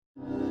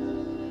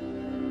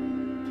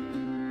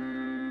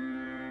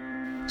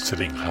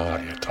sitting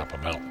high atop a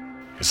mountain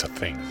is a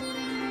thing.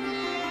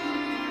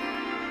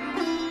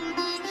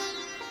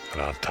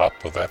 And on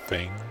top of that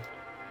thing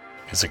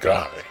is a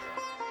guy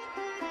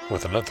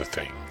with another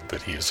thing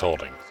that he is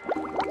holding.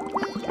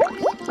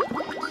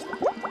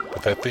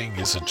 But that thing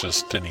isn't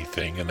just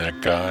anything, and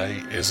that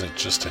guy isn't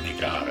just any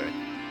guy.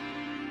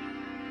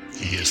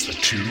 He is the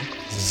 2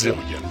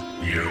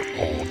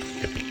 Zillion-Year-Old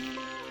Hippie.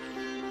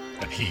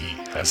 And he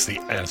has the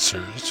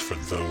answers for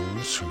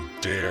those who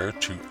dare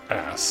to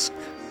ask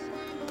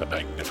the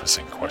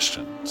magnificent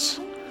questions.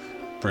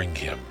 Bring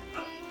him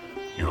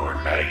your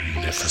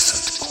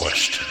magnificent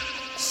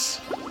questions.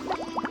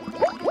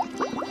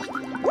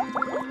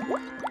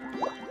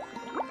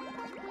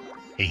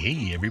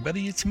 Hey,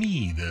 everybody, it's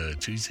me, the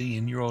 2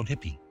 Zillion-Year-Old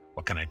Hippie.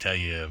 What can I tell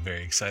you? A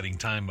very exciting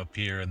time up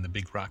here in the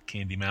Big Rock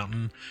Candy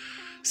Mountain.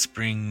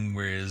 Spring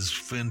is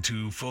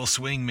into full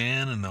swing,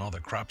 man, and all the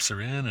crops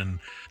are in, and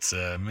it's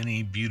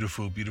many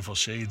beautiful, beautiful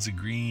shades of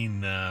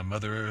green.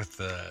 Mother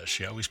Earth,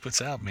 she always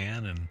puts out,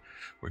 man, and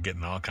we're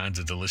getting all kinds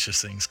of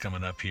delicious things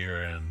coming up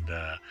here, and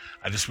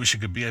I just wish I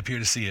could be up here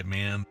to see it,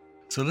 man.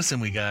 So listen,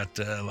 we got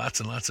lots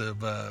and lots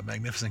of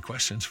magnificent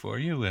questions for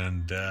you,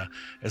 and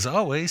as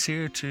always,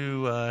 here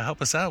to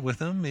help us out with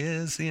them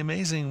is the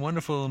amazing,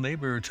 wonderful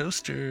neighbor,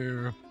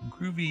 toaster,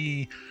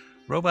 groovy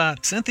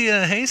robot,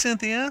 Cynthia. Hey,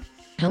 Cynthia.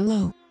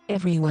 Hello,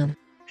 everyone.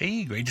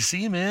 Hey, great to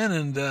see you, man,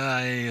 and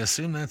I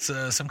assume that's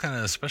some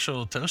kind of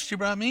special toast you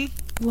brought me?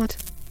 What?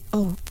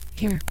 Oh,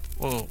 here.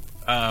 Well,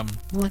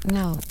 What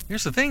now?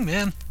 here's the thing,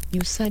 man.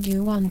 You said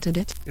you wanted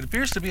it. It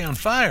appears to be on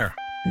fire.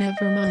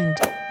 Never mind.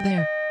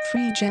 There.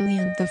 Free jelly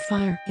and the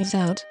fire is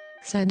out.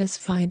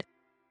 Satisfied.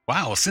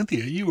 Wow,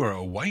 Cynthia, you are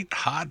a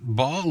white-hot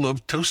ball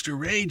of toaster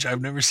rage.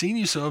 I've never seen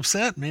you so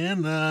upset,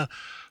 man.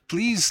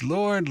 Please,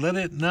 Lord, let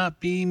it not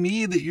be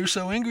me that you're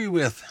so angry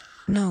with.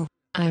 No,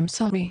 I'm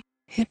sorry,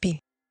 Hippie.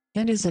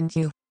 It isn't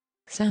you.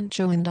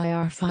 Sancho and I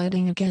are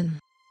fighting again.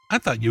 I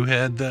thought you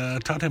had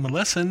taught him a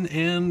lesson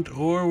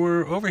or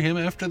were over him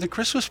after the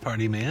Christmas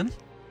party, man.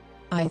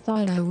 I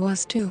thought I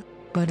was too,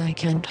 but I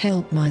can't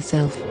help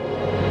myself.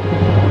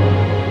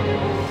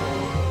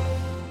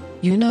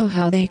 You know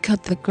how they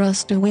cut the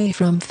crust away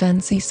from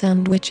fancy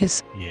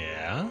sandwiches?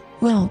 Yeah?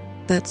 Well,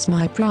 that's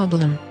my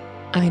problem.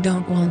 I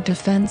don't want a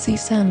fancy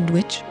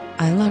sandwich.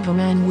 I love a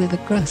man with a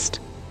crust.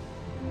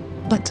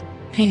 But,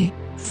 hey,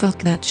 fuck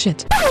that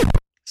shit.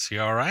 Is he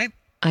all right?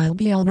 I'll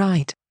be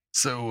alright.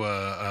 So,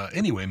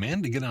 anyway,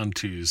 man, to get on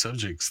to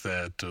subjects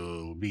that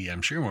will be,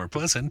 I'm sure, more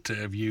pleasant,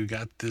 have you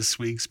got this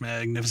week's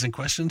magnificent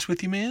questions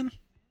with you, man?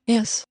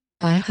 Yes,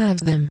 I have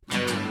them.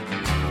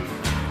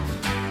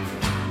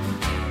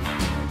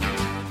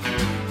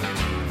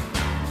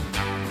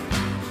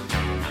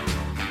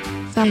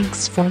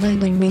 Thanks for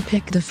letting me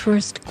pick the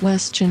first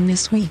question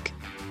this week.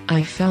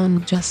 I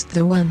found just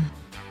the one.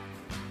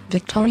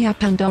 Victoria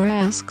Pandora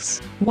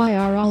asks, why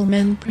are all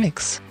men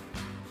pricks?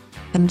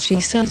 And she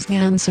says the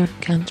answer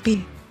can't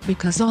be,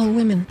 because all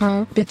women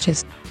are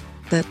bitches.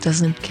 That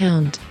doesn't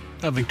count.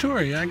 Now,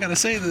 Victoria, I gotta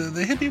say,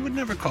 the hippie would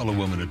never call a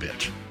woman a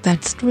bitch.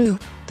 That's true.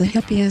 The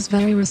hippie is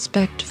very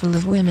respectful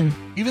of women.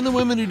 Even the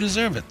women who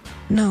deserve it.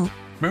 No,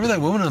 Remember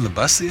that woman on the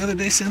bus the other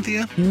day,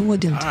 Cynthia? you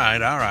wouldn't. All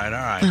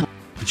right.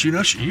 But you know,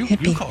 you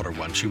Hippie. called her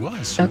one. She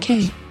was.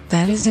 Okay,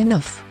 that is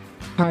enough.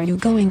 Are you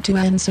going to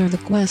answer the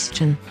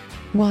question?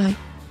 Why,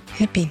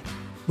 hippie?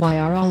 Why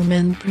are all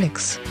men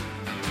pricks?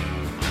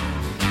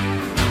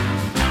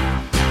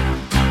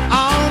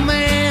 All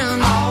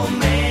men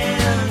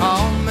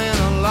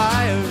are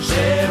liars.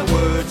 Their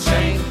words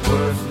ain't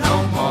worth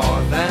no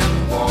more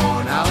than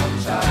worn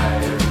out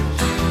tires.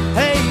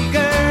 Hey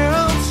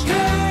girls,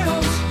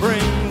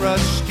 bring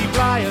rusty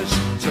pliers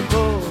to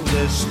pull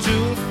this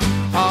tooth.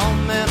 All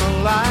men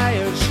are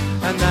liars,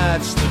 and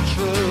that's the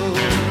truth.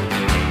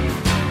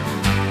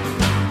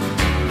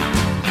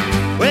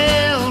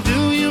 Well,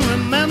 do you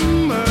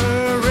remember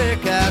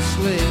Rick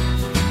Astley?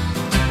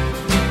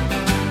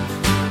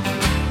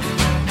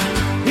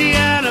 He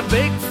had a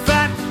big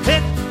fat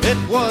hit, it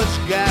was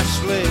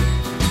ghastly.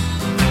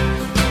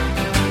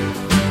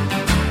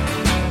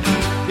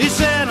 He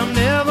said, I'm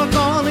never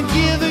gonna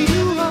give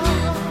you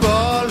up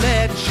or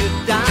let you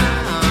down.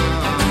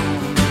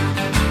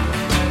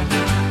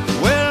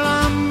 Well,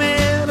 I'm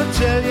here to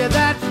tell you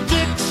that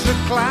Dick's a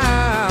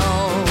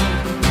clown.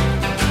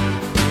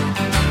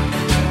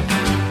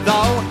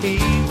 Though he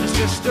was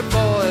just a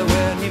boy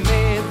when he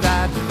made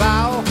that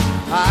vow,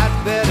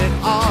 I bet it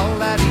all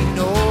that he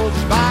knows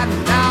by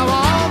now.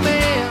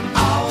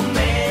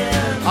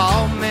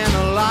 All men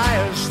are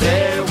liars.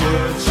 Their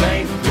words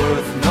ain't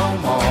worth no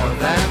more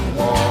than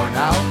worn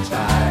out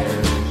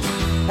tires.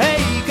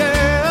 Hey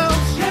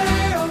girls,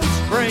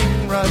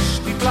 bring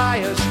rusty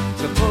pliers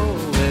to pull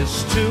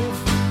this tooth.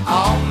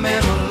 All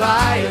men are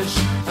liars,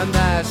 and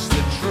that's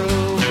the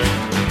truth.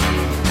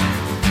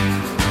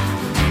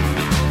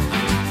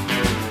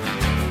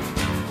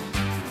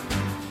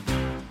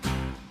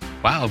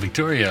 Wow,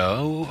 Victoria.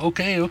 Oh,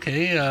 okay.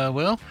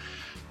 Well,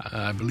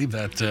 I believe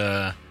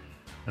that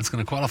that's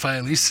going to qualify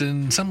at least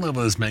in some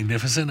level as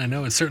magnificent. I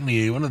know it's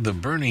certainly one of the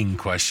burning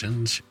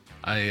questions.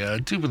 I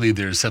do believe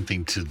there's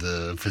something to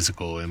the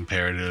physical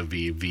imperative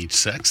of each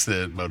sex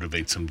that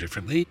motivates them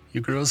differently.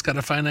 You girls got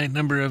a finite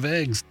number of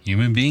eggs.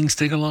 Human beings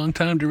take a long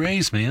time to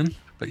raise, man.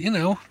 But,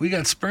 we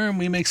got sperm.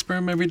 We make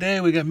sperm every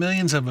day. We got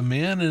millions of them,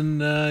 man.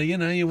 And,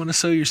 you want to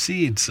sow your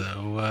seed.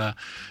 So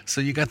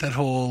you got that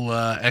whole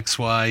X,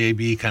 Y, A,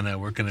 B kind of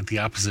working at the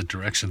opposite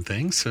direction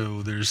thing.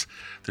 So there's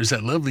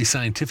that lovely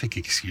scientific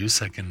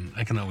excuse. I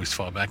can always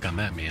fall back on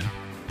that, man.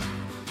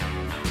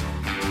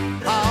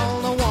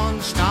 All the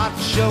ones not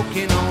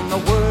choking on the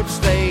words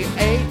they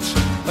ate,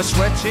 but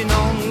sweating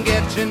on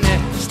getting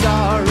their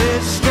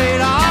stories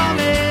straight on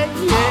it.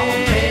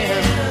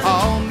 Yeah,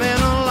 all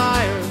men are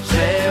liars.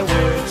 Their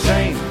words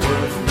ain't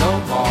worth no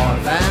more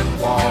than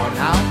worn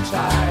out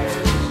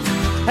tires.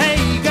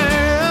 Hey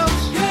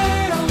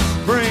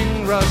girls,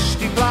 bring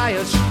rusty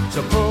pliers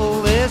to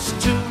pull this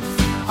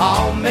tooth.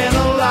 All men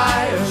are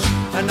liars,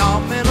 and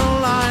all men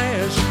are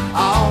liars.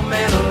 All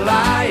men are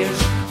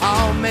liars.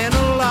 All men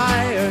are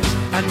liars.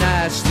 And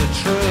that's the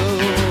truth.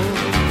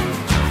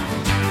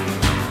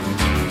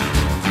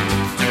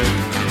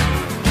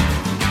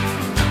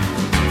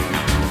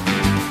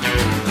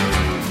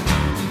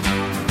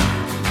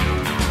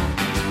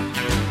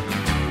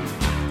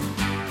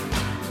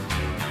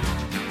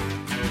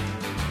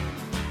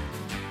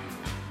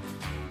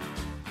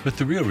 But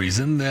the real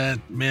reason that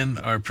men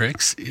are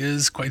pricks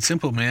is quite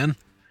simple, man.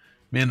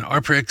 Men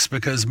are pricks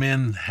because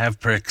men have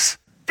pricks.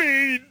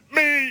 Feed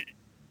me!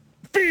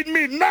 Feed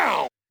me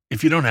now!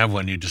 If you don't have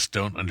one, you just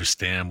don't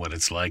understand what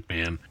it's like,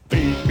 man.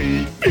 Feed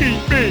me,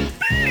 feed me,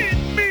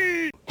 feed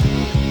me!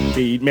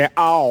 Feed me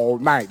all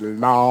night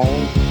long.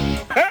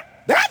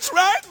 That's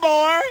right,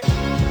 boy!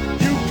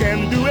 You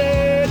can do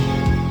it!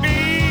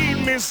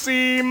 Feed me,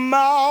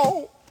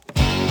 Seymour!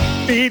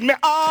 Feed me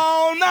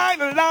all night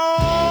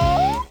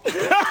long!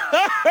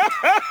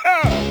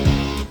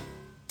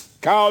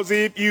 'Cause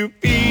if you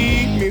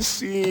feed me,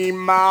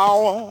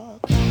 Seymour,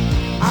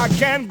 I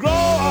can grow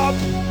up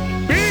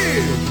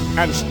big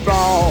and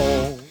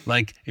strong.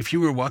 Like, if you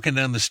were walking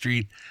down the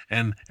street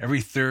and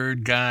every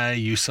third guy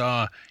you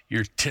saw,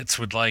 your tits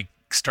would,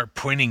 start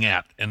pointing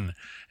at and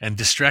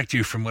distract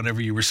you from whatever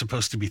you were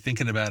supposed to be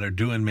thinking about or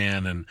doing,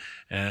 man. And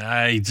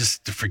I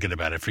just forget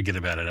about it.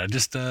 I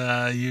just,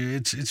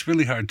 it's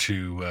really hard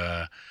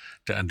to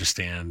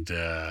understand,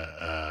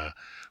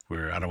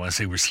 I don't want to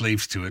say we're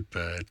slaves to it,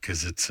 but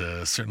because it's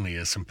certainly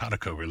a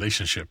simpatico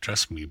relationship.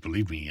 Trust me,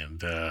 believe me, and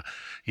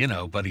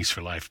buddies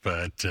for life.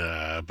 But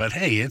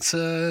hey,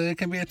 it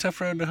can be a tough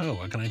road to hoe.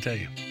 What can I tell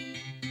you?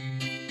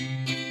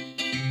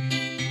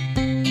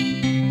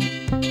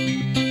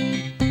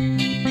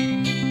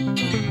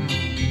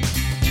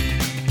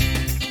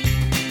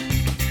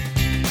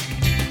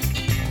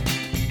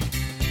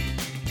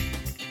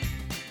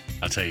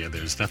 I'll tell you,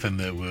 there's nothing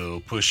that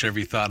will push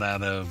every thought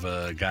out of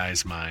a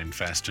guy's mind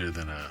faster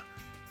than a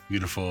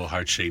beautiful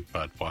heart-shaped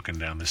butt walking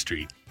down the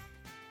street.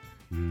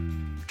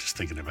 Just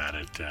thinking about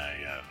it,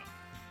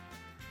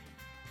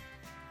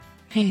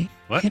 Hey,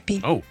 What?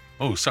 hippie.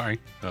 Oh, sorry.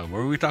 What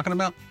were we talking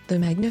about? The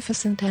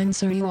magnificent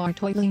answer you are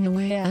toiling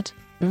away at,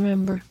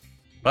 remember?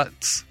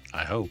 Butts,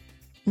 I hope.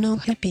 No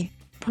hippie,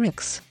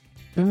 pricks,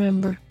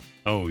 remember?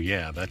 Oh,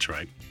 yeah, that's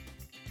right.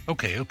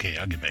 Okay,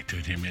 I'll get back to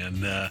it here,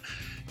 man.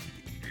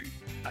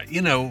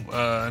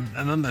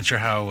 And I'm not sure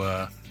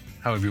how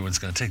everyone's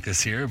going to take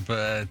this here,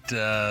 but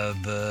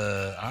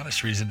the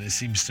honest reason it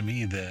seems to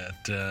me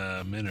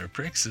that men are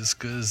pricks is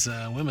because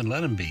women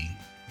let them be.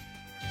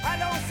 I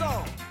know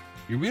so.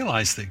 You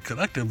realize that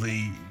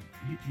collectively,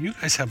 you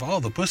guys have all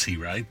the pussy,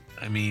 right?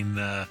 I mean,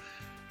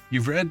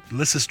 you've read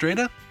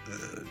Lysistrata?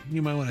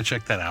 You might want to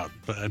check that out.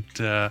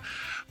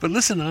 But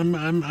listen,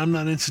 I'm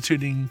not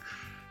instituting,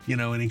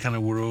 any kind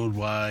of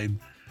worldwide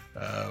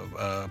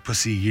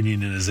pussy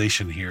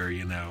unionization here.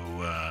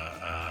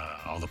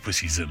 All the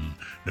pussies in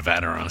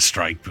Nevada are on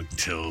strike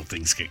until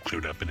things get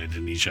cleared up in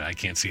Indonesia. I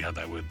can't see how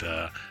that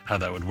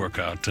would work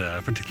out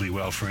particularly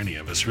well for any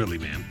of us, really,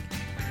 man.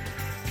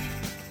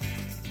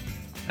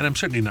 And I'm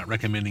certainly not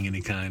recommending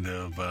any kind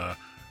of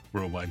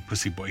worldwide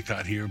pussy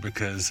boycott here,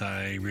 because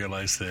I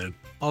realize that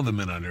all the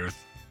men on Earth,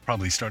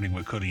 probably starting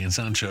with Cody and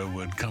Sancho,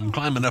 would come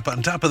climbing up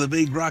on top of the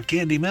big rock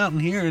candy mountain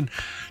here and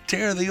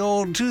tear the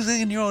old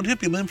Zillion-Year-Old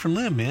Hippie limb from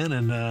limb, man,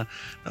 and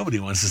nobody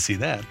wants to see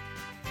that.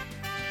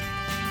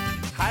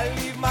 I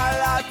live my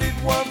life, it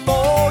weren't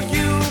for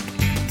you.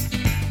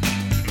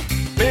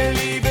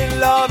 Believe in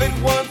love, it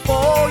weren't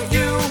for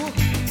you.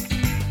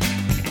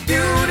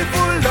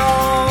 Beautiful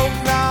love,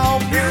 now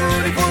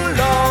beautiful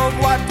love,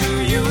 what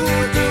do you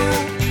do?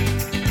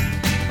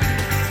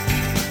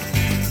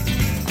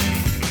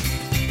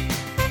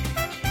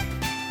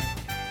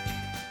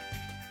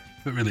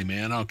 But really,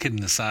 man, all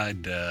kidding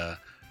aside, I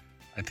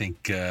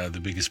think the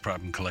biggest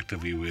problem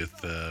collectively with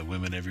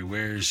women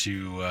everywhere is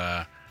you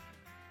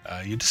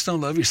just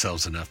don't love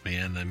yourselves enough,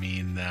 man. I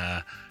mean,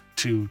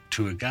 to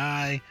a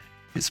guy,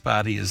 his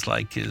body is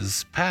like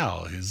his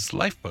pal, his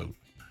lifeboat.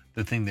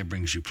 The thing that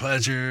brings you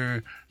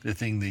pleasure, the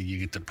thing that you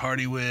get to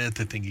party with,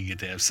 the thing you get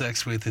to have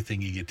sex with, the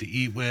thing you get to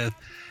eat with.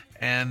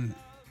 And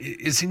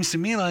it seems to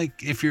me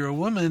like if you're a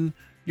woman,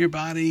 your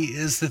body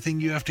is the thing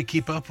you have to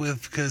keep up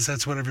with because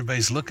that's what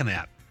everybody's looking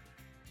at.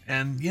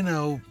 And,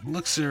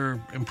 looks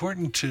are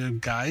important to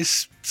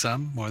guys,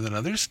 some more than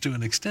others to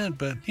an extent,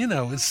 but,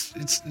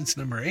 it's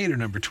number 8 or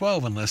number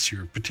 12 unless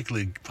you're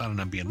particularly planning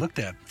on being looked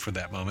at for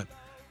that moment.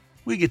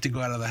 We get to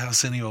go out of the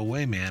house any old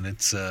way, man.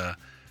 It's a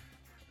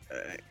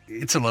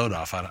load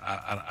off.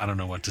 I don't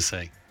know what to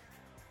say.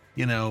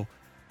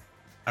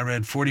 I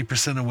read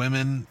 40% of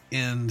women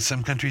in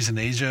some countries in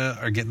Asia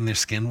are getting their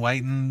skin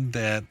whitened,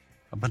 that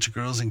a bunch of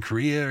girls in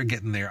Korea are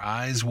getting their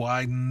eyes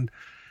widened.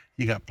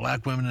 You got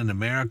black women in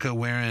America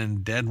wearing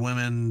dead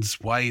women's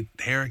white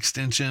hair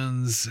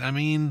extensions. I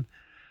mean,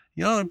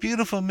 y'all are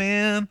beautiful,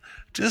 man.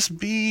 Just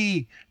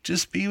be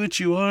what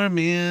you are,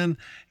 man.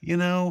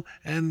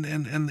 And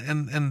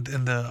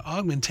the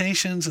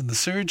augmentations and the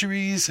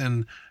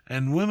surgeries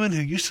and women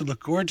who used to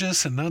look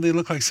gorgeous and now they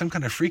look like some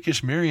kind of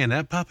freakish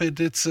marionette puppet.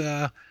 It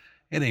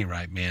ain't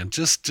right, man.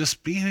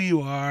 Just be who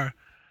you are.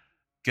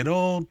 Get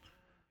old.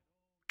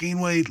 Gain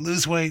weight,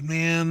 lose weight,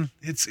 man.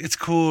 It's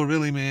cool,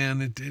 really,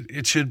 man.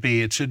 It should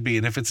be.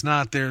 And if it's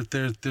not,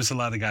 there's a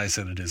lot of guys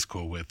that it is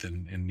cool with.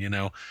 And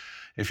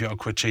if y'all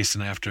quit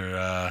chasing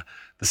after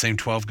the same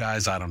 12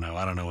 guys, I don't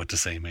know what to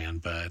say, man.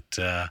 But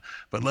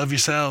love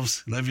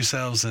yourselves,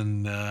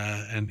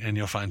 and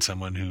you'll find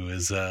someone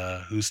who's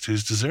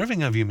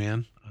deserving of you,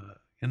 man.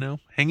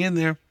 Hang in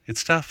there.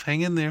 It's tough.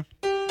 Hang in there.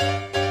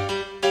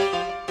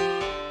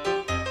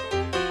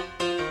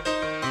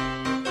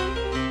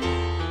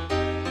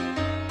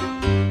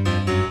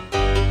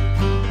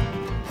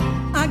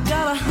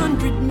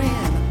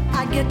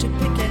 To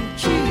pick and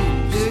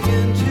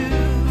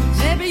choose.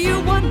 Maybe you're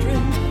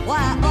wondering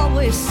why I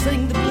always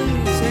sing the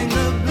blues.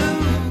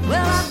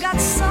 Well, I've got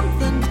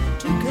something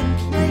to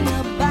complain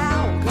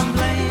about.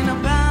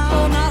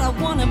 Oh, not a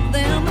one of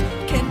them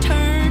can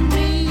turn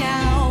me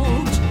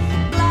out.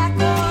 Black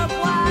or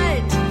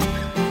white,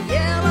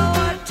 yellow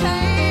or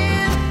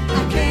tan,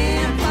 I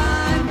can't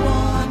find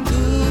one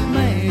good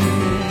man.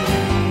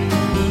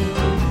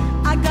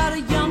 I got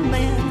a young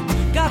man,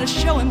 gotta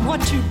show him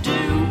what to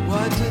do.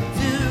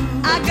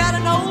 I got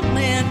an old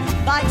man,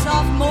 bites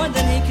off more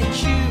than he can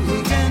chew.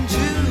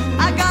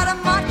 I got a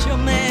macho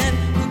man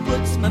who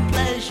puts my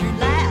pleasure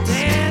last.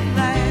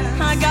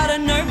 I got a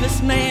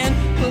nervous man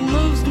who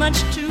moves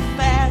much too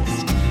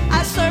fast.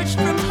 I searched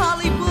from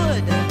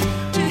Hollywood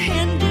to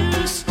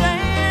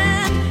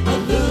Hindustan,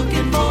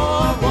 looking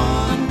for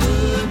one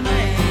good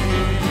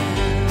man.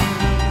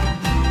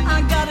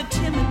 I got a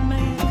timid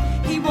man,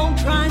 he won't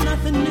try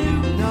nothing new.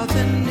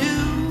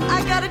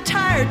 I got a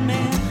tired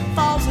man,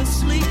 falls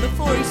asleep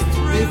before he's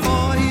through.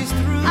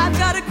 I've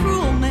got a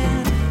cruel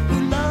man who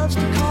loves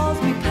to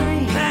cause me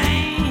pain.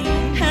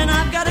 And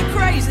I've got a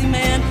crazy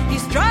man,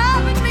 he's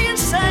driving me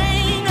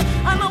insane.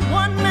 I'm a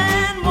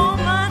one-man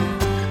woman,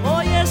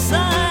 oh yes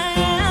I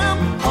am.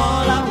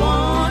 All I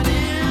want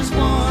is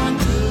one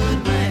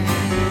good man.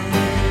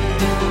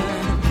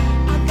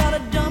 I've got a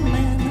dumb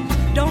man,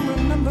 don't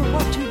remember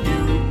what to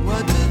do.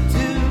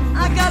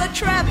 I got a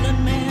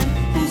traveling man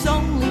who's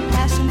only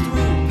passing through.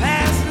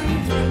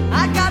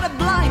 I got a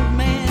blind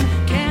man,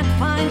 can't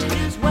find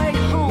his way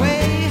home.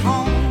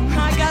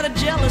 I got a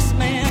jealous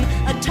man,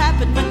 a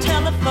tapping my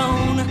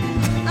telephone.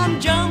 I'm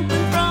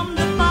jumping from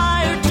the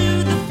fire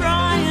to the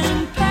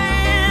frying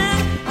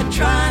pan. I'm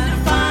trying to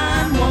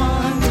find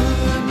one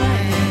good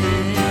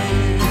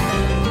man.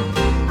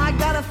 I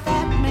got a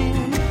fat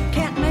man,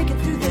 can't make it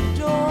through the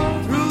door.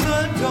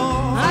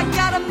 I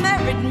got a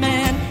married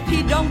man,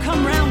 he don't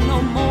come round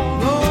no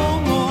more.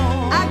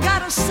 I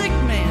got a sick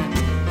man,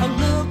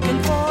 looking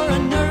for a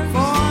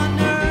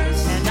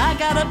nurse. And I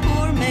got a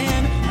poor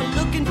man,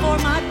 looking for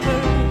my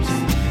purse.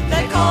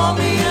 They call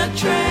me a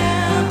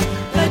tramp,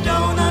 they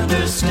don't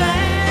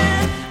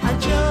understand. I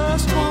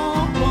just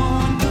want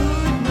one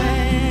good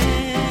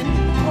man.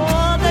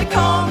 Oh, they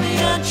call me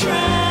a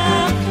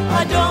tramp,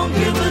 I don't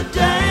give a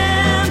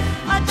damn.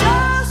 I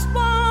just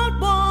want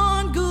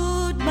one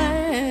good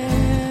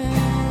man.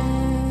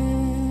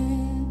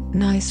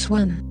 Nice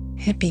one,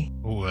 hippie.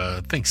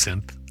 Oh, thanks,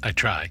 Synth. I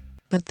try.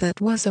 But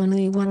that was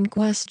only one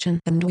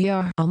question, and we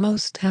are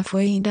almost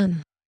halfway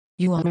done.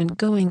 You aren't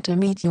going to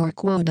meet your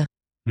quota.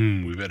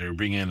 We better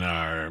bring in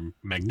our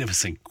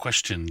magnificent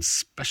question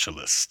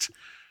specialist.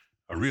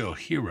 A real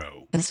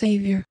hero. A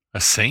savior.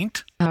 A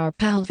saint? Our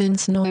pal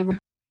Vince Neuer.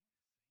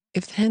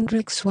 If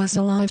Hendrix was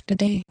alive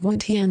today,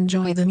 would he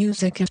enjoy the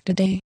music of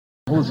today?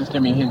 Who's this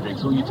Jimi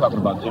Hendrix? Who are you talking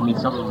about? Jimmy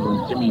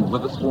something? Jimmy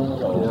Witherspoon?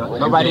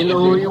 Nobody knew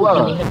who he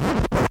was.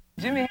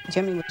 Jimmy.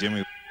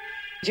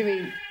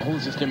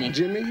 Who's this Jimmy?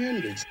 Jimi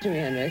Hendrix. Who's this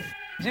Jimmy?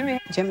 Jimi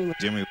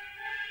Hendrix.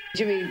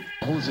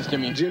 Who's this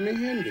Jimmy?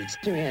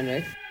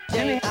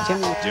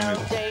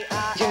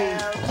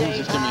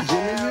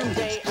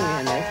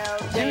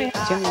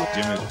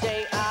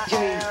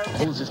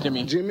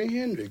 Jimi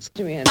Hendrix.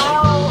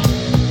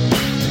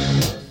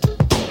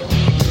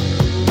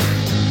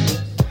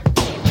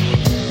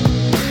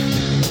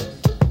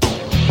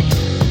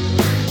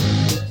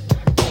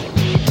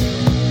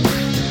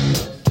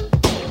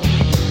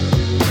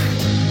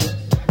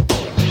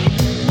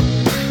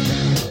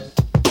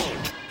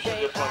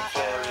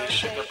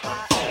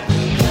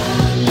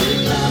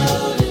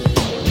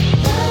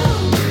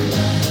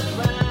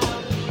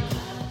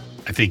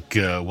 think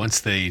once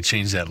they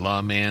change that law,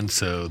 man,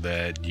 so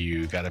that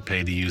you got to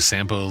pay to use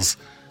samples,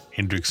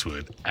 Hendrix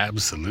would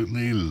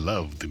absolutely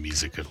love the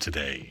music of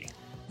today.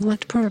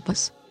 What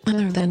purpose,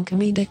 other than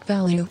comedic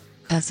value,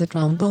 has a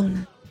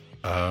trombone?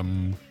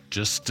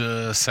 Just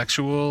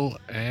sexual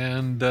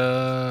and,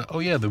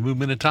 the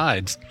movement of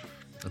tides.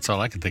 That's all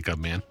I can think of,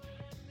 man.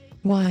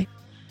 Why?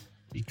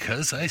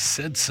 Because I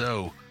said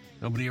so.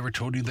 Nobody ever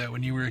told you that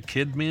when you were a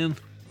kid, man?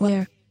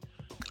 Where?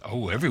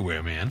 Oh,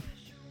 everywhere, man.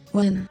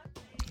 When?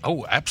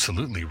 Oh,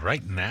 absolutely,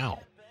 right now.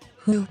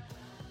 Who?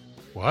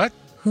 What?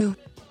 Who?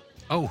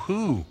 Oh,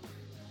 who?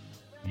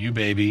 You,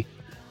 baby.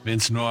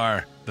 Vince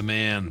Noir, the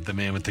man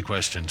with the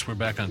questions. We're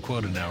back on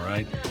quota now,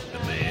 right? The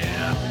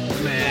man.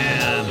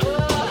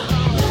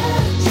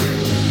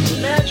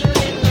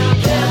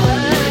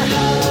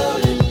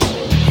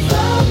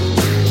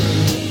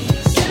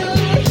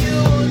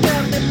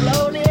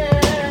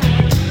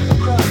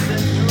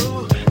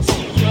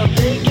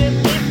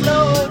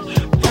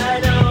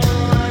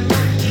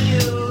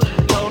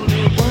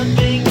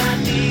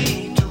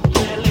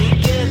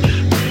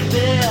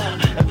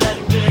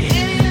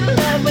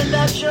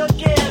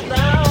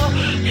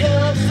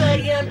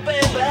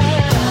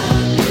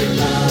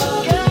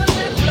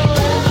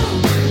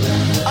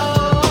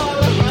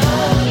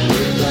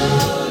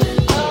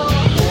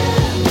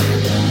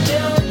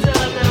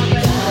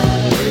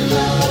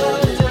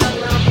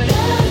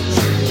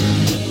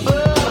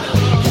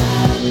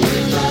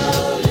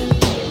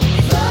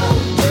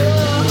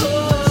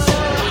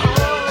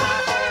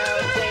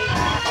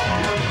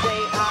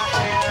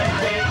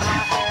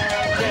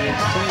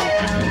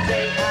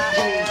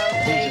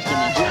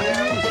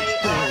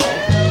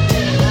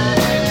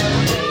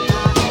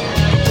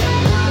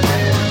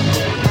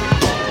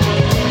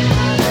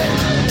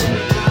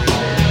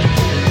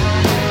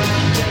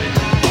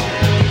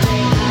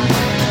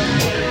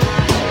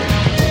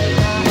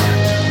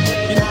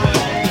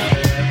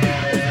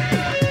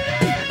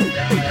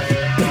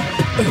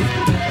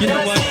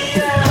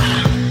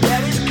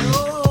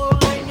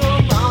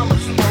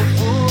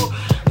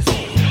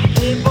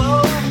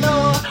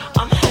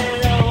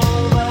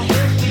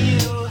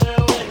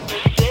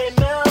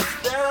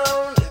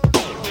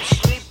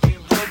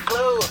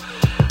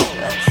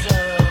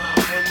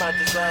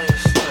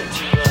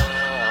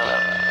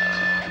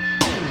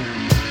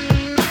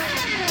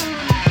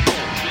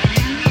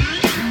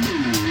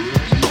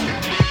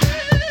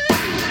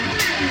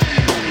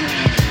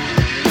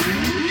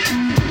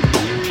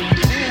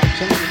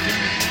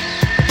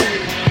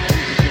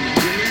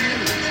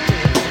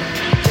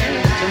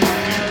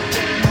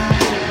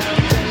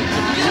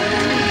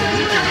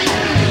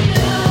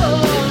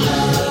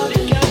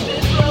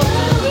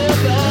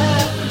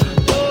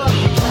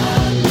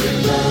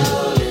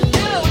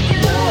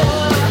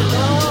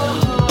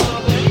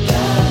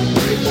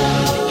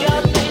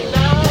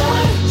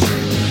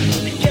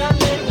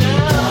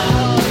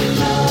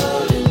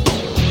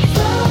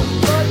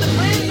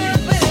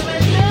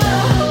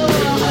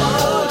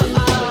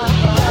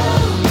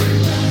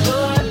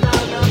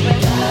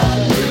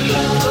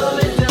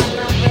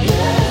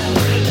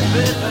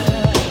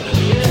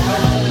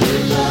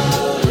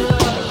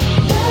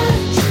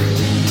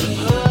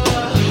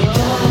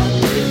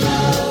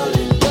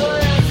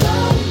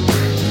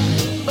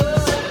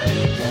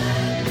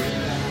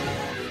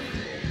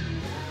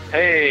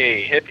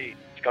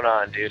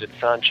 Dude, it's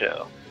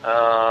Sancho.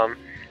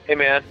 Hey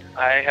man,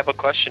 I have a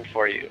question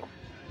for you.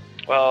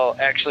 Well,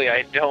 actually,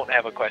 I don't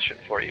have a question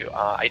for you.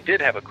 I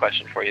did have a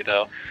question for you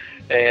though,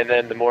 and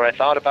then the more I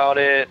thought about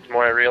it, the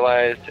more I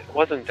realized it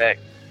wasn't that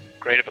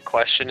great of a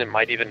question. It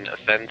might even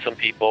offend some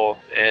people,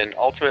 and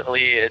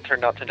ultimately it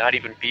turned out to not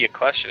even be a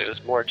question. It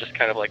was more just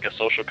kind of like a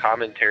social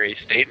commentary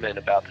statement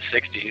about the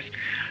 60s,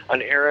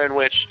 an era in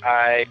which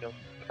I know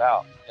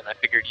about. And I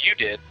figured you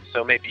did,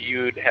 so maybe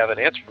you'd have an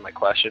answer for my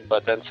question,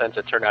 but then since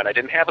it turned out I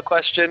didn't have a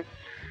question,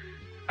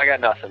 I got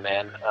nothing,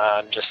 man.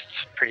 I'm just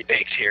pretty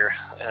baked here.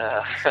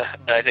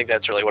 And I think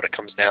that's really what it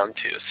comes down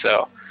to.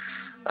 So,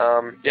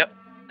 yep,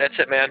 that's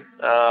it, man.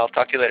 I'll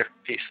talk to you later.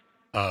 Peace.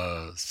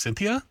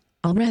 Cynthia?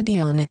 Already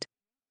on it.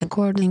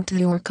 According to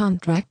your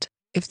contract,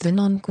 if the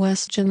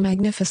non-question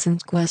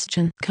magnificent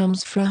question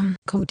comes from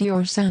Cody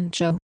or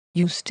Sancho,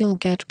 you still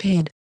get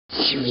paid.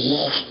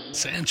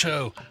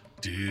 Sancho,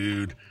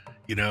 dude.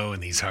 You know, in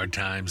these hard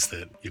times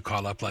that you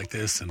call up like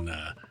this and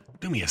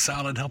do me a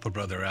solid, help a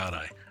brother out.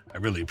 I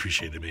really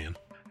appreciate it, man.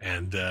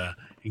 And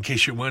in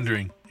case you're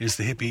wondering, is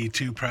the hippie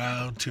too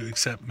proud to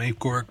accept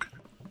make-work?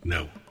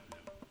 No,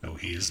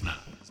 he is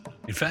not.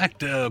 In fact,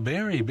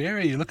 Barry,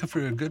 you're looking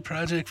for a good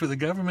project for the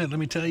government? Let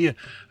me tell you,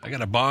 I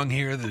got a bong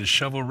here that is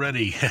shovel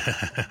ready.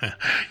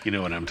 You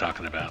know what I'm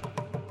talking about.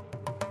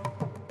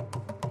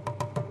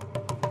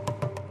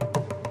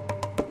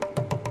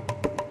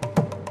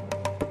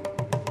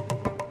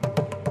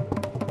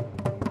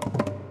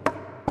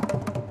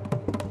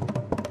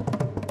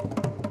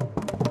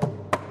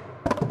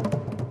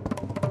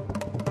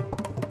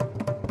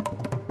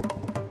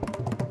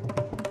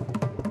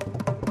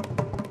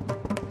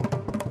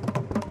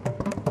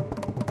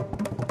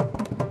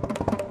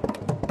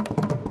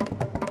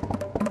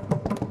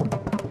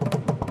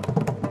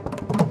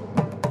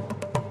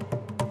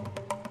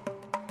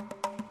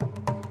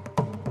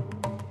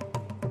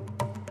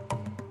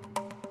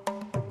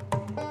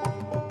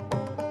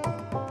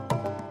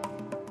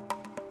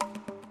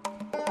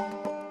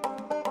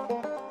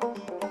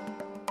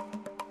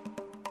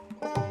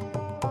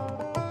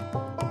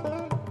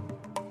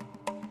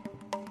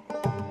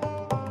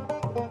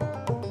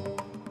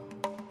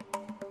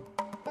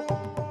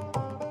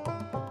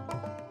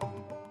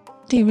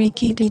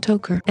 Tiriki D.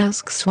 Toker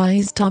asks, why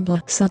is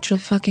tabla such a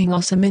fucking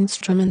awesome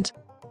instrument?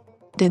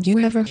 Did you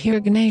ever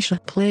hear Ganesha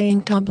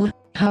playing tabla?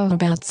 How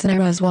about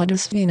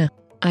Saraswati?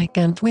 I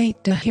can't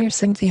wait to hear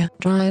Cynthia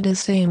try to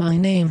say my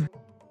name.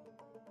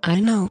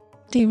 I know,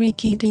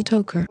 Tiriki D.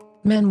 Toker,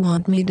 men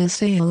want me to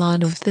say a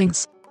lot of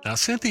things. Now,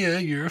 Cynthia,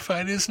 your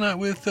fight is not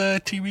with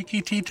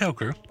Tiriki T.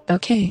 Toker.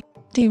 Okay,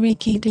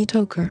 Tiriki D.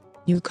 Toker,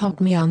 you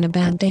caught me on a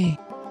bad day.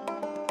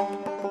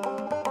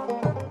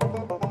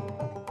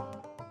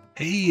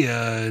 Hey,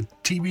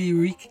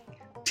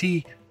 Kiwi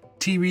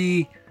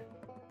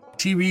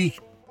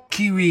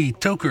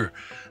Toker.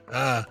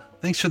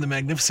 Thanks for the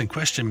magnificent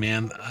question,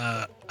 man.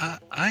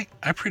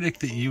 I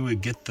predict that you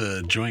would get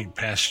the joint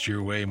passed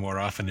your way more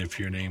often if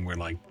your name were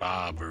like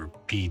Bob or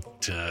Pete.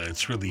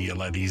 It's really a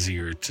lot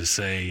easier to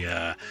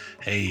say,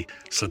 hey,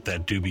 slip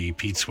that doobie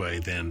Pete's way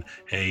than,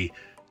 hey,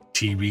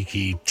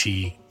 Tiriki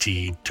T.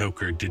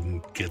 Toker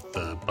didn't get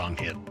the bong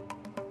hit.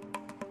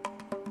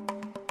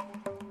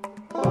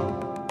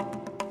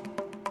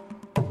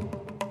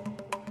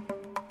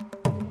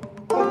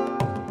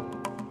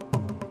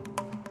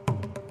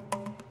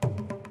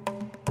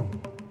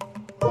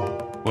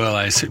 Well,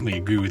 I certainly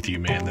agree with you,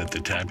 man, that the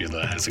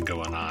tabula has it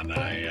going on.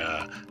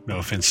 No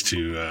offense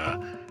to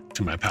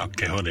my pal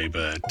Quixote,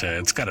 but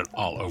it's got it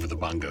all over the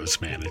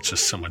bongos, man. It's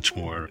just so much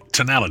more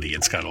tonality.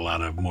 It's got a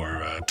lot of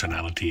more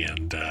tonality,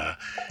 and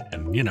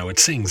you know, it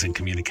sings and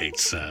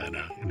communicates in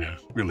a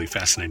really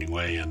fascinating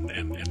way,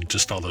 and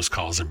just all those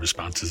calls and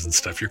responses and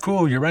stuff. You're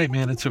cool. You're right,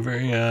 man. It's a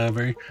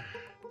very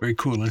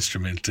cool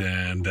instrument.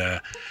 And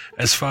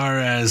as far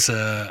as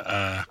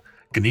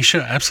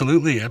Ganesha,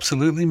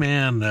 absolutely,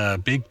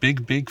 man.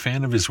 Big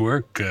fan of his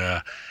work.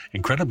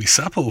 Incredibly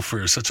supple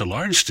for such a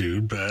large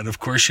dude, but of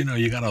course, you know,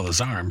 you got all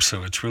those arms,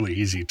 so it's really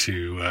easy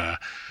to,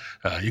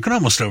 you can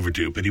almost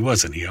overdo, but he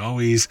wasn't. He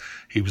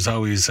was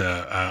always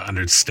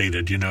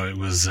understated. You know, it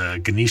was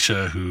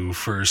Ganesha who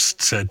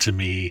first said to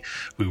me,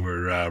 we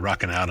were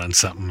rocking out on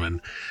something,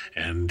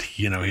 and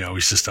you know, he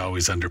always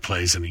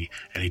underplays, and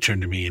he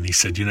turned to me and he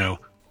said, you know,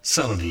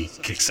 subtlety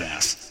kicks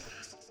ass.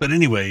 But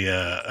anyway,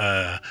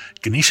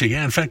 Ganesha,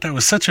 yeah, in fact, I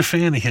was such a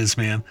fan of his,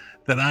 man,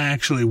 that I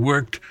actually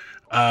worked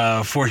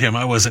for him.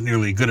 I wasn't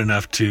nearly good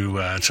enough to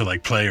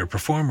like play or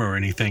perform or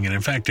anything. And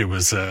in fact, it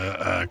was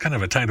kind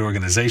of a tight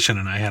organization,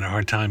 and I had a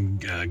hard time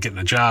getting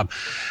a job.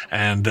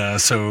 And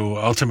so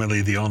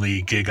ultimately, the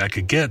only gig I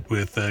could get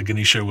with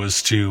Ganesha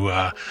was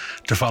to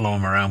follow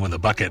him around with a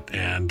bucket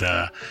and,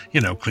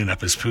 you know, clean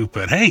up his poop.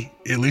 But hey,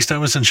 at least I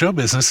was in show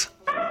business.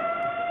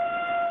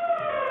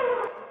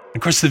 Of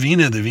course, the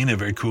Veena,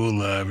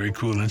 very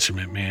cool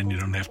instrument, man. You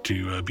don't have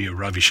to be a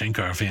Ravi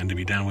Shankar fan to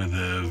be down with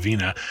the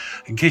Veena.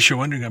 In case you're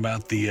wondering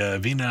about the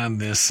Veena on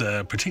this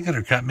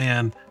particular cut,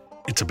 man,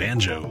 it's a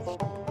banjo.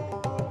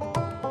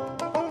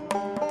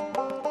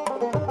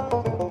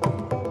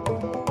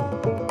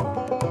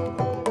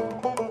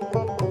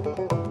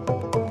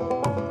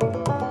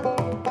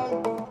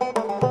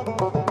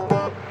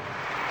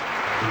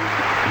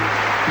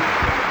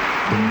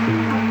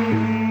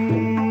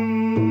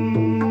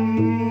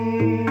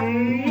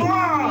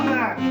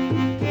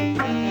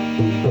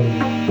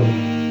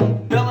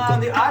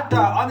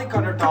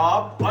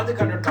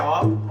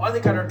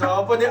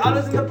 On the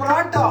others in the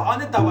paratha, on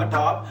the tawa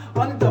top.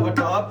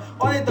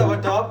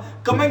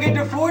 Come and get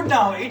your food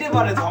now. Eat it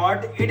while it's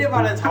hot.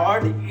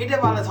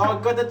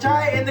 Got the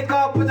chai in the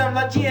cup with some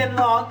lachi and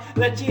long.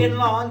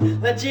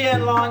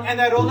 And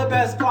I roll the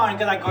best corn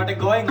because I got it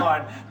going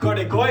on.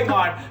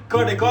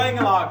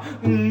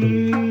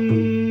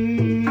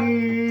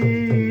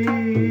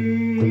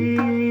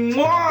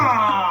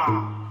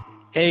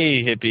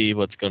 Hey, hippie,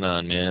 what's going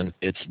on, man?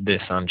 It's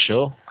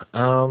Sancho.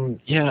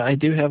 Yeah, I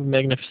do have a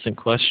magnificent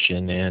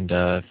question, and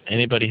if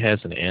anybody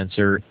has an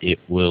answer, it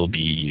will be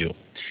you.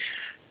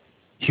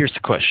 Here's the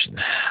question.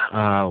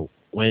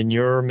 When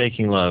you're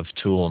making love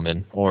to a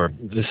woman, or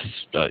this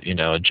is,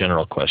 a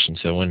general question,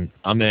 so when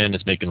a man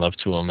is making love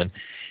to a woman,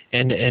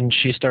 and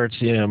she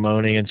starts,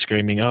 moaning and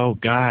screaming, oh,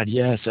 God,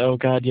 yes,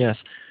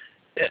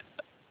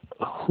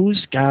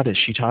 whose God is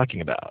she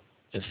talking about?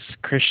 Is it the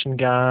Christian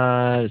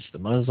God? Is it the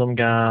Muslim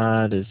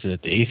God? Is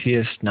it the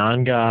atheist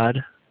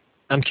non-God?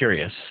 I'm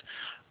curious.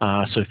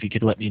 So if you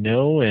could let me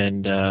know,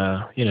 and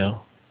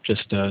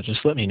just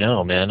let me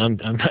know, man. I'm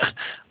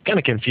kind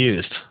of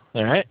confused.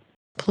 All right.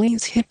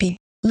 Please, hippie,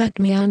 let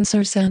me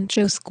answer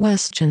Sancho's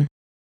question.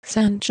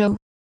 Sancho,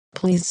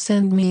 please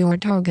send me your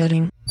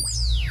targeting.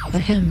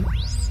 Ahem.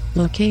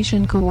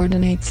 Location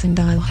coordinates, and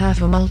I'll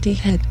have a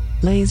multi-head,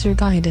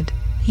 laser-guided,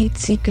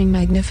 heat-seeking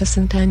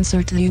magnificent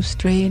answer to you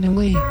straight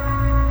away.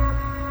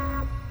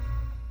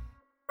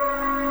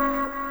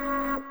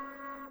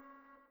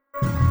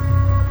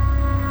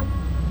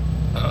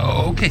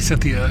 Okay,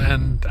 Cynthia,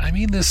 and I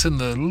mean this in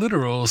the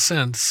literal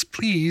sense.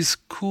 Please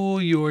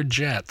cool your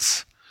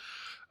jets.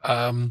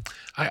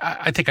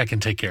 I think I can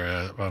take care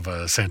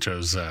of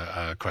Sancho's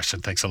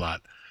question. Thanks a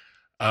lot.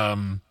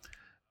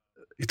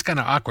 It's kind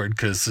of awkward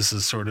because this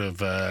is sort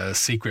of a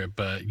secret,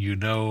 but you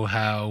know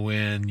how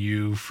when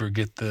you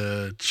forget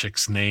the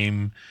chick's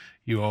name,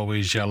 you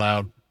always yell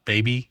out,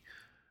 baby?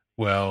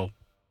 well,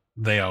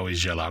 they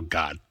always yell out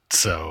God.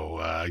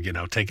 So,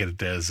 take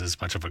it as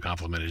much of a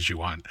compliment as you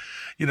want.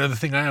 The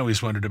thing I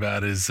always wondered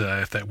about is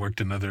if that worked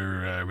in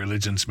other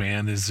religions,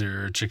 man. Is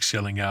there chicks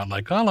yelling out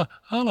like Allah,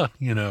 Allah,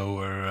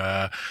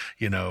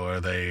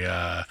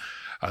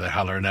 are they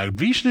hollering out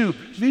Vishnu,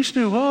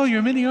 Vishnu, oh,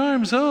 your many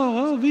arms,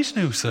 oh,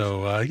 Vishnu.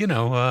 So,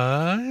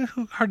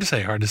 hard to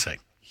say.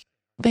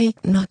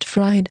 Baked Not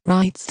Fried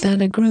writes that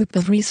a group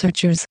of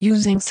researchers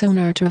using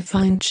sonar to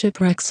find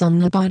shipwrecks on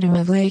the bottom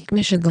of Lake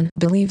Michigan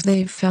believe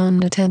they've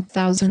found a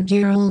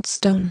 10,000-year-old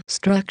stone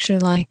structure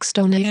like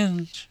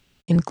Stonehenge,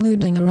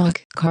 including a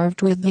rock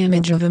carved with the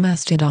image of a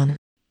mastodon.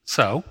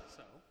 So,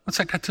 what's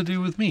that got to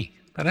do with me?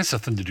 That has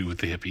nothing to do with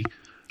the hippie.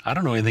 I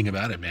don't know anything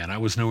about it, man. I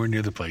was nowhere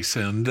near the place.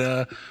 And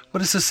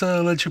what is this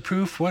ledger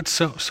proof? What,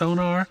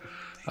 sonar?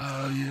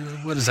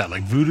 What is that,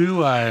 like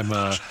voodoo?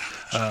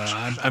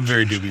 I'm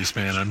very dubious,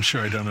 man. I'm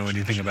sure I don't know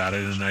anything about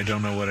it, and I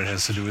don't know what it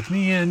has to do with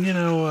me. And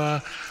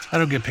I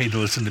don't get paid to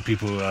listen to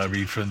people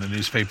read from the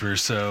newspaper.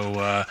 So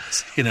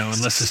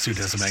unless this dude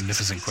has a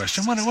magnificent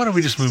question, why don't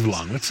we just move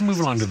along? Let's move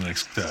along to the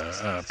next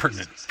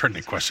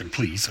pertinent question,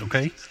 please.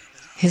 Okay.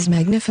 His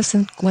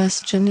magnificent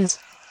question is,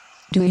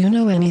 do you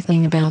know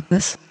anything about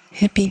this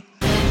hippie?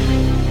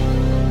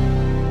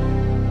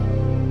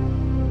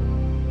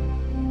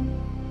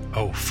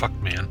 Oh, fuck,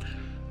 man.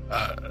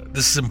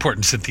 This is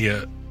important,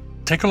 Cynthia.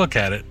 Take a look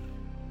at it.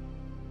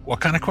 What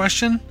kind of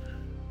question?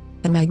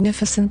 A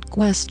magnificent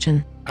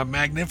question. A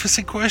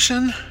magnificent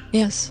question?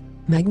 Yes,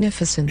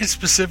 magnificent. It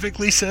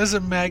specifically says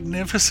a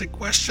magnificent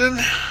question?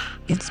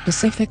 It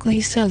specifically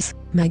says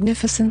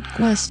magnificent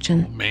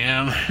question. Oh,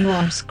 man. You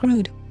are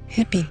screwed,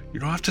 hippie. You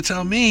don't have to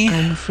tell me.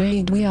 I'm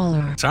afraid we all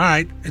are. It's all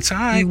right.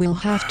 You will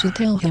have to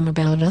tell him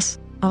about us,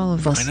 all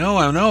of us. I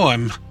know.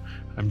 I'm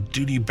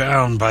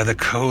duty-bound by the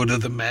code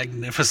of the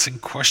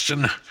magnificent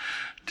question.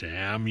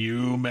 Damn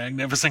you,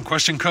 magnificent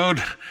question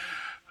code.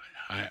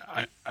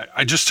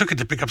 I just took it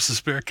to pick up some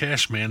spare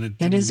cash, man. It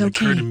didn't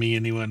occur to me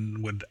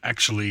anyone would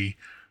actually,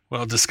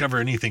 discover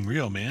anything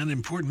real, man.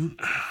 Important.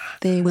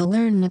 They will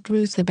learn the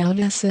truth about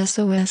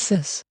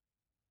SSOSS.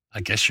 I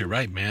guess you're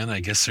right, man.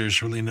 I guess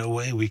there's really no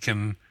way we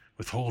can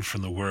withhold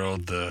from the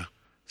world the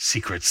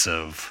secrets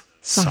of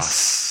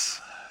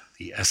sauce.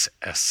 The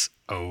SSOSS.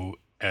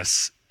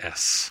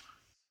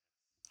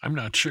 I'm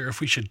not sure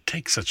if we should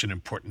take such an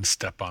important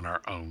step on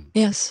our own.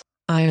 Yes,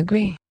 I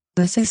agree.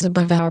 This is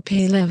above our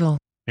pay level.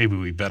 Maybe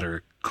we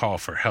better call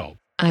for help.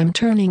 I'm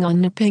turning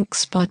on the pink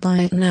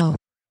spotlight now.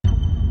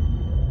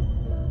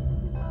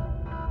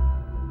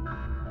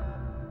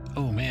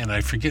 Oh man, I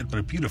forget what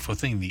a beautiful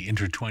thing the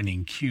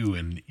intertwining Q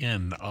and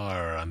N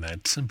are on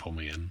that symbol,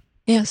 man.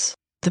 Yes,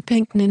 the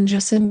pink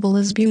ninja symbol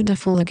is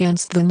beautiful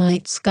against the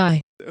night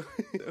sky.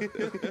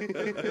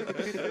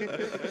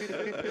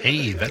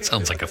 Hey, that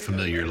sounds like a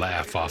familiar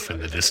laugh off in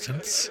the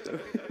distance.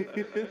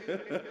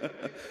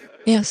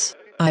 Yes,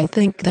 I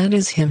think that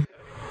is him.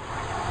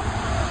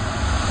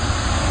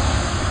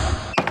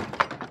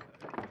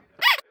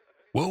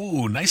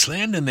 Whoa, nice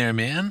landing there,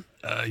 man.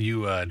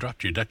 You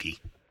dropped your ducky.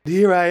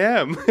 Here I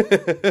am.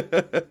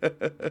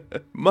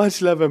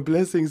 Much love and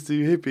blessings to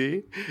you,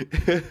 hippie.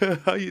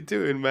 How you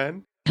doing,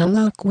 man?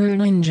 Hello, queer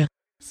ninja.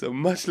 So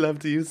much love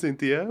to you,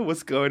 Cynthia.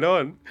 What's going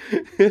on?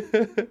 I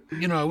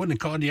wouldn't have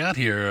called you out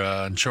here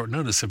on short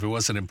notice if it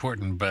wasn't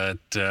important, but,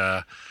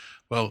 I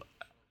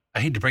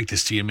hate to break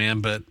this to you,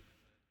 man, but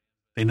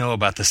they know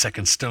about the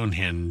second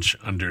Stonehenge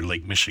under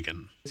Lake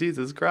Michigan.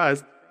 Jesus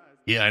Christ.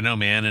 Yeah, I know,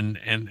 man,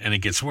 and it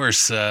gets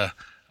worse.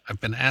 I've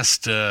been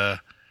asked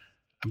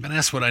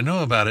what I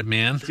know about it,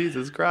 man.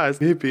 Jesus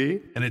Christ,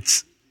 hippie. And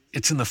it's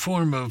in the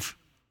form of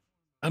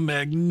a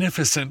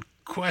magnificent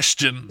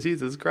question.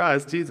 Jesus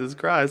Christ, hippie.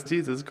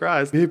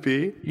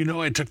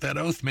 I took that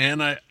oath, man.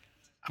 I've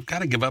got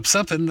to give up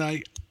something.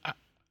 I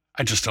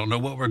just don't know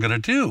what we're gonna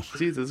do.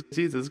 Jesus.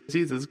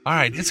 All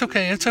right, it's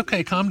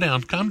okay. Calm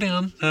down.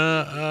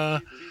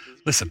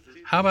 Listen,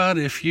 how about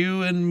if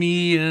you and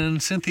me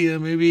and Cynthia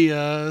maybe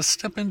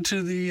step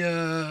into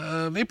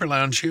the vapor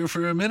lounge here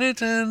for a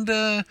minute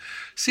and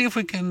see if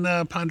we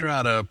can ponder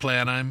out a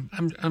plan.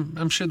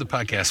 I'm sure the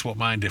podcast won't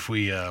mind if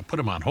we put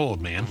them on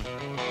hold, man.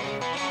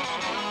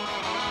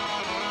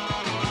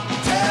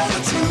 Tell the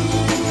truth.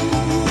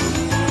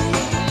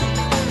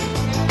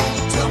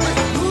 Tell me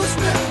who's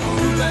been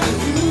fooling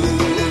you.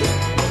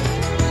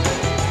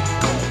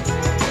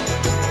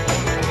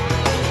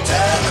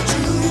 Tell the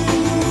truth.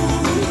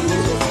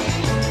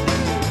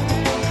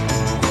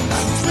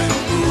 Who's been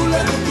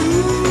fooling you?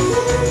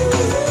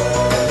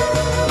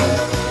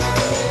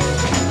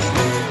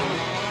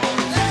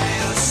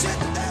 You're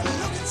sitting there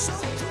looking so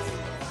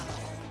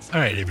cool. All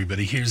right,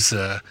 everybody, here's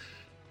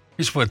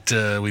what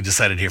we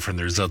decided here from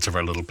the results of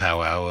our little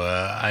powwow.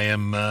 I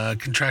am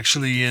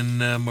contractually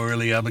and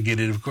morally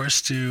obligated, of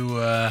course,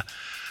 to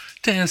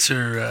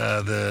answer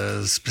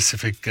the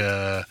specific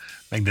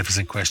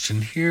magnificent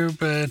question here,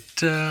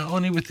 but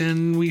only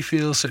within, we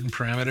feel, certain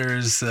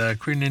parameters.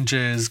 Queer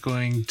Ninja is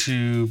going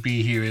to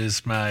be here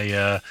as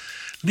my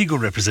legal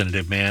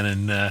representative, man,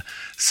 and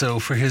so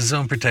for his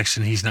own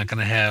protection, he's not going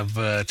to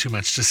have too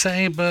much to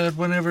say, but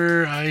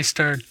whenever I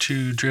start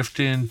to drift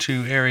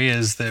into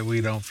areas that we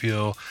don't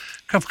feel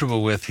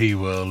comfortable with, he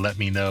will let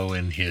me know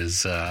in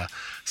his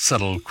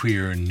subtle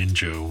queer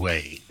ninja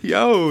way.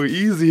 Yo,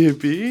 easy,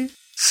 hippie.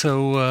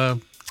 So,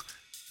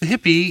 the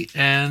hippie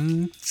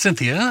and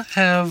Cynthia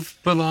have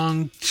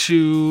belonged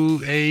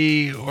to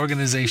a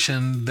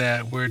organization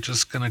that we're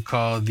just going to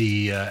call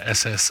the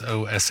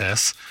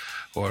SSOSS,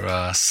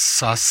 or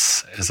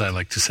SOS, as I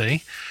like to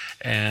say.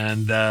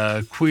 And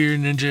Queer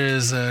Ninja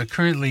is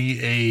currently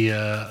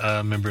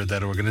a member of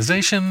that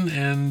organization,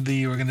 and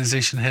the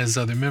organization has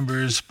other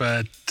members,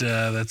 but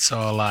that's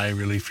all I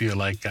really feel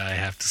like I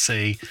have to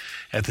say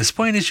at this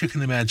point. As you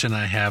can imagine,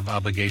 I have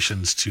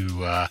obligations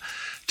to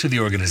the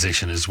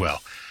organization as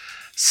well.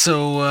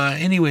 So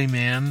anyway,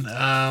 man,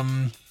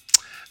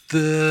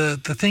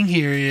 the thing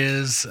here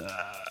is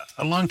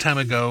a long time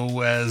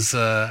ago, as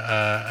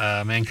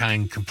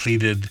mankind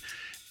completed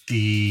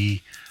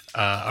the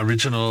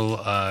original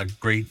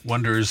great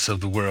wonders of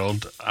the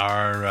world,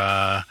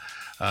 are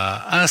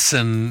us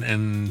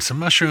and some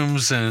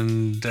mushrooms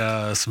and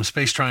some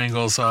space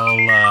triangles all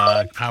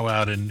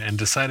powwowed and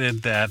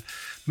decided that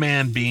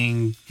man,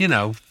 being,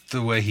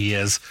 the way he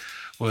is,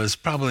 was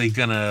probably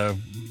going to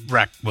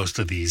wreck most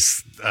of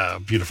these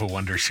beautiful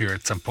wonders here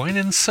at some point.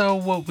 And so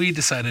what we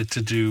decided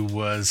to do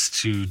was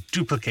to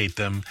duplicate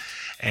them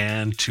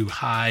and to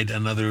hide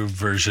another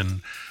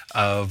version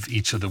of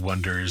each of the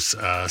wonders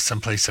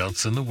someplace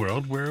else in the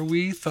world where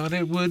we thought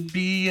it would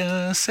be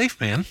safe,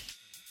 man.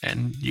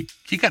 And you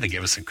got to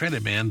give us some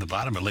credit, man. The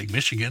bottom of Lake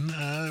Michigan,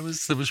 it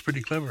was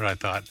pretty clever, I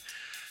thought.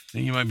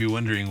 And you might be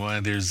wondering why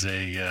there's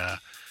a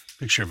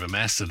picture of a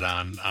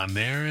mastodon on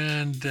there,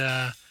 and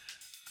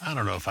I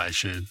don't know if I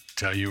should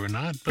tell you or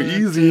not, but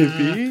easy,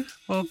 hippie.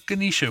 Well,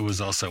 Ganesha was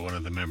also one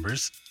of the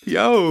members.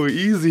 Yo,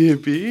 easy,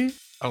 hippie.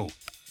 Oh,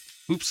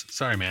 oops,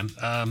 sorry, man.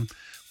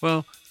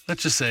 Well,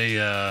 let's just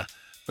say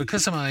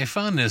because of my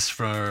fondness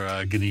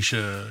for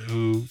Ganesha,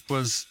 who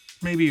was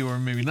maybe or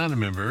maybe not a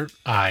member,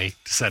 I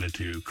decided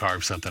to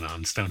carve something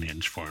on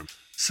Stonehenge for him.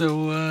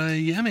 So,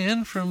 yeah,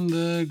 man, from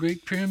the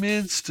Great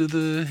Pyramids to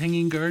the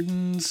Hanging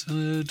Gardens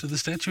to the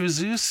statue of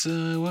Zeus,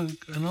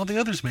 and all the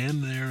others,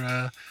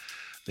 man,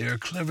 they are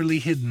cleverly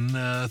hidden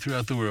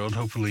throughout the world.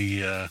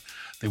 Hopefully,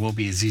 they won't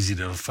be as easy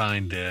to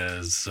find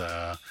as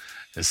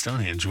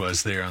Stonehenge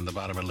was there on the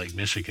bottom of Lake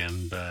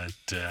Michigan. But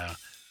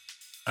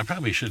I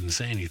probably shouldn't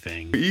say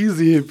anything.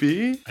 Easy,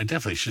 hippie. I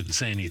definitely shouldn't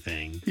say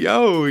anything.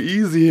 Yo,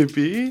 easy,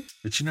 hippie.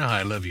 But you know how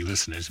I love you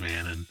listeners,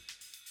 man. And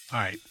all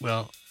right,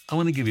 well, I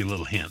want to give you a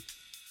little hint.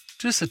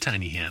 Just a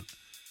tiny hint.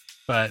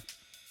 But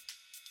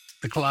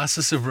the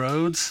Colossus of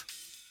Rhodes,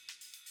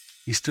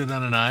 he stood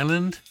on an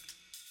island.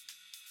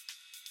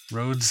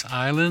 Rhodes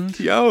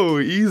Island. Yo,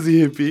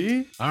 easy,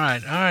 hippie. All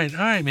right,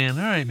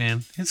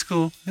 man. It's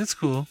cool. They're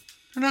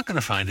not going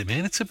to find it,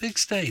 man. It's a big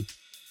state.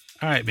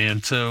 All right,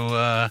 man.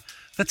 So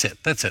that's it.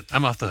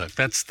 I'm off the hook.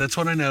 That's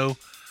what I know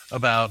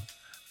about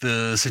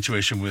the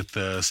situation with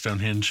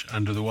Stonehenge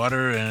under the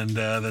water, and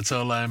that's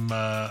all I'm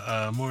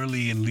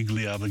morally and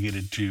legally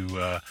obligated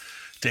to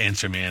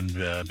answer, man,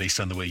 based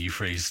on the way you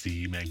phrased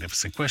the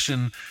magnificent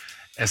question.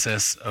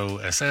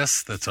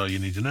 SSOSS, that's all you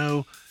need to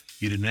know.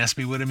 You didn't ask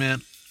me what it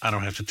meant. I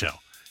don't have to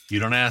tell. You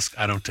don't ask,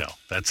 I don't tell.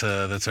 That's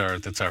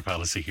our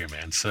policy here,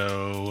 man.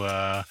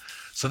 So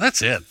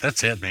that's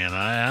it, man.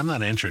 I'm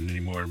not answering any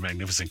more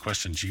magnificent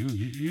questions.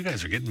 You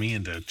guys are getting me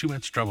into too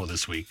much trouble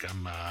this week.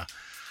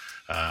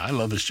 I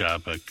love this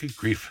job, but good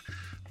grief,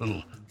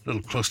 little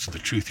close to the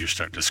truth. You're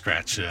starting to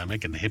scratch,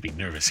 making the hippie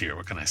nervous here.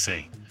 What can I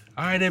say?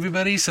 All right,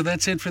 everybody. So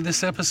that's it for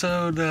this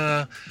episode.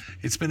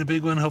 It's been a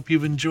big one. Hope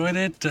you've enjoyed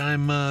it.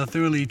 I'm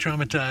thoroughly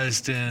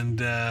traumatized,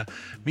 and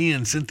me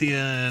and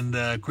Cynthia and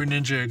Queer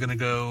Ninja are going to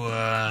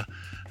go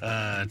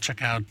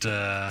check out...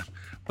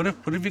 What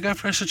have you got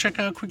for us to check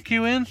out, Quick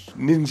QN?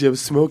 Ninja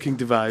smoking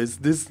device.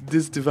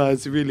 This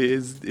device really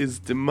is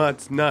the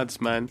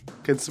nuts, man. You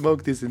can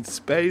smoke this in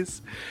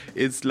space.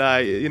 It's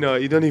like, you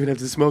don't even have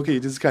to smoke it. You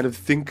just kind of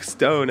think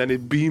stone and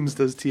it beams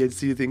those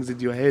THC things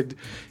into your head.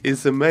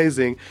 It's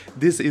amazing.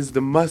 This is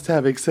the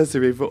must-have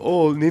accessory for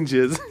all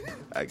ninjas,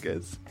 I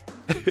guess.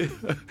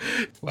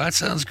 Well, that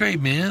sounds great,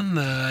 man.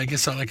 I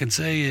guess all I can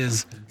say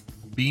is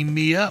beam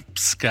me up,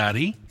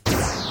 Scotty.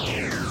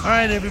 All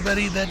right,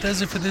 everybody, that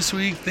does it for this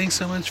week. Thanks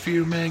so much for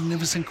your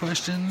magnificent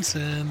questions,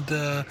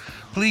 and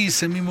please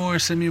send me more.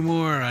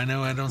 I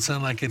know I don't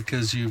sound like it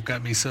because you've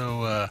got me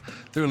so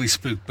thoroughly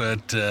spooked,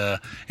 but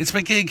it's my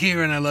gig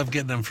here, and I love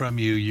getting them from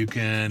you. You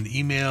can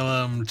email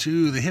them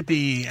to the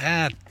hippie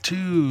at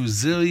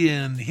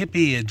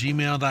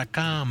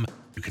 2zillionhippie@gmail.com.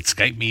 You can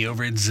Skype me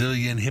over at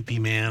Zillion-Hippie,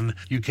 man.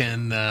 You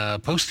can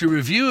post a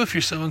review if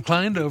you're so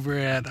inclined over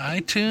at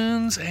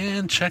iTunes,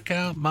 and check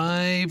out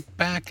my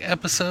back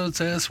episodes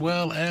as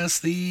well as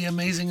the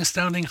amazing,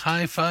 astounding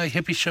hi-fi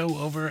hippie show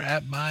over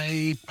at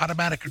my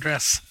Podomatic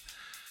address.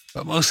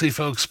 But mostly,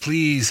 folks,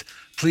 please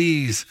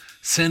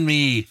send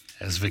me,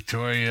 as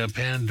Victoria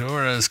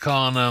Pandora is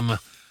calling them,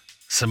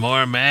 Some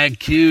more mag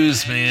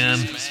Qs, man.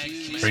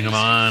 Bring them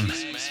on.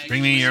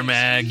 Bring me your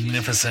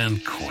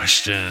magnificent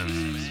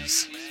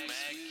questions.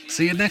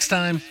 See you next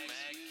time.